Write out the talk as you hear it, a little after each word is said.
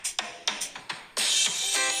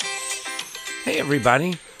Hey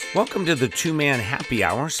everybody, welcome to the Two-Man Happy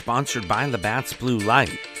Hour sponsored by Labatt's Blue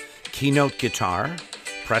Light, Keynote Guitar,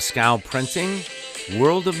 Prescal Printing,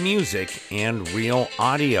 World of Music, and Real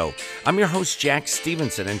Audio. I'm your host Jack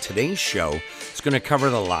Stevenson, and today's show is going to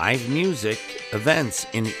cover the live music events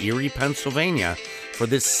in Erie, Pennsylvania for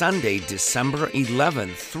this Sunday, December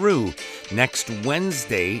 11th through next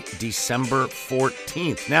Wednesday, December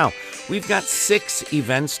 14th. Now, we've got 6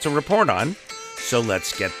 events to report on, so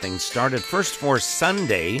let's get things started. First, for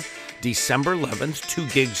Sunday, December 11th, 2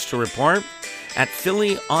 gigs to report. At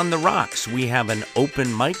Philly on the Rocks, we have an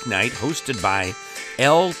open mic night hosted by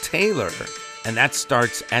L. Taylor, and that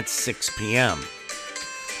starts at 6 p.m.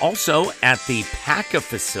 Also, at the PACA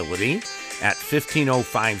facility at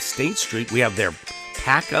 1505 State Street, we have their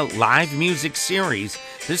PACA Live Music Series.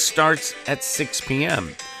 This starts at 6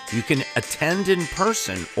 p.m. You can attend in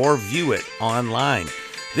person or view it online.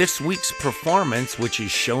 This week's performance, which is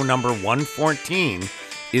show number 114,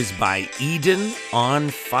 is by Eden on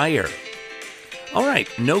Fire. All right,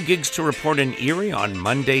 no gigs to report in Erie on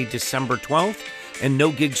Monday, December 12th, and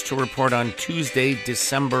no gigs to report on Tuesday,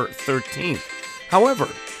 December 13th. However,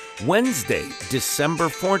 Wednesday, December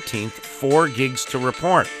 14th, 4 gigs to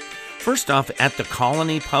report. First off, at the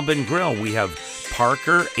Colony Pub and Grill, we have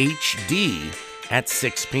Parker HD at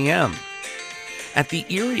 6 p.m. At the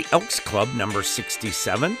Erie Elks Club, number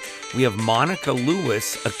 67, we have Monica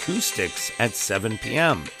Lewis Acoustics at 7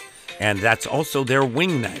 p.m., and that's also their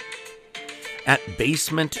wing night. At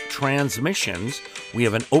Basement Transmissions, we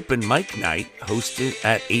have an open mic night hosted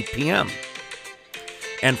at 8 p.m.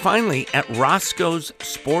 And finally, at Roscoe's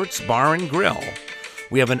Sports Bar and Grill,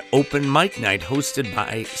 we have an open mic night hosted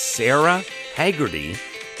by Sarah Haggerty,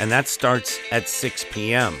 and that starts at 6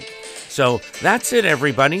 p.m. So that's it,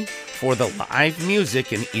 everybody, for the live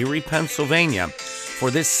music in Erie, Pennsylvania for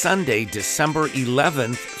this Sunday, December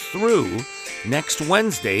 11th through next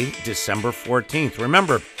Wednesday, December 14th.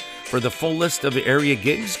 Remember, for the full list of area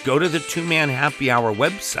gigs, go to the Two-Man Happy Hour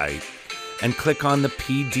website and click on the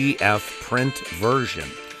PDF print version.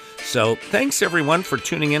 So thanks, everyone, for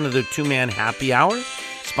tuning into the Two-Man Happy Hour,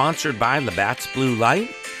 sponsored by Labatt's Blue Light,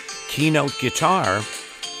 Keynote Guitar,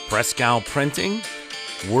 Prescal Printing,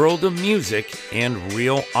 World of Music, and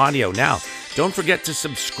Real Audio. Now, don't forget to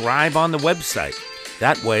subscribe on the website.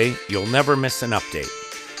 That way, you'll never miss an update.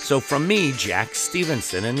 So from me, Jack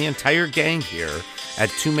Stevenson, and the entire gang here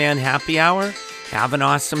at Two-Man Happy Hour, have an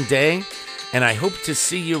awesome day, and I hope to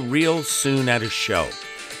see you real soon at a show.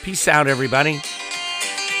 Peace out, everybody.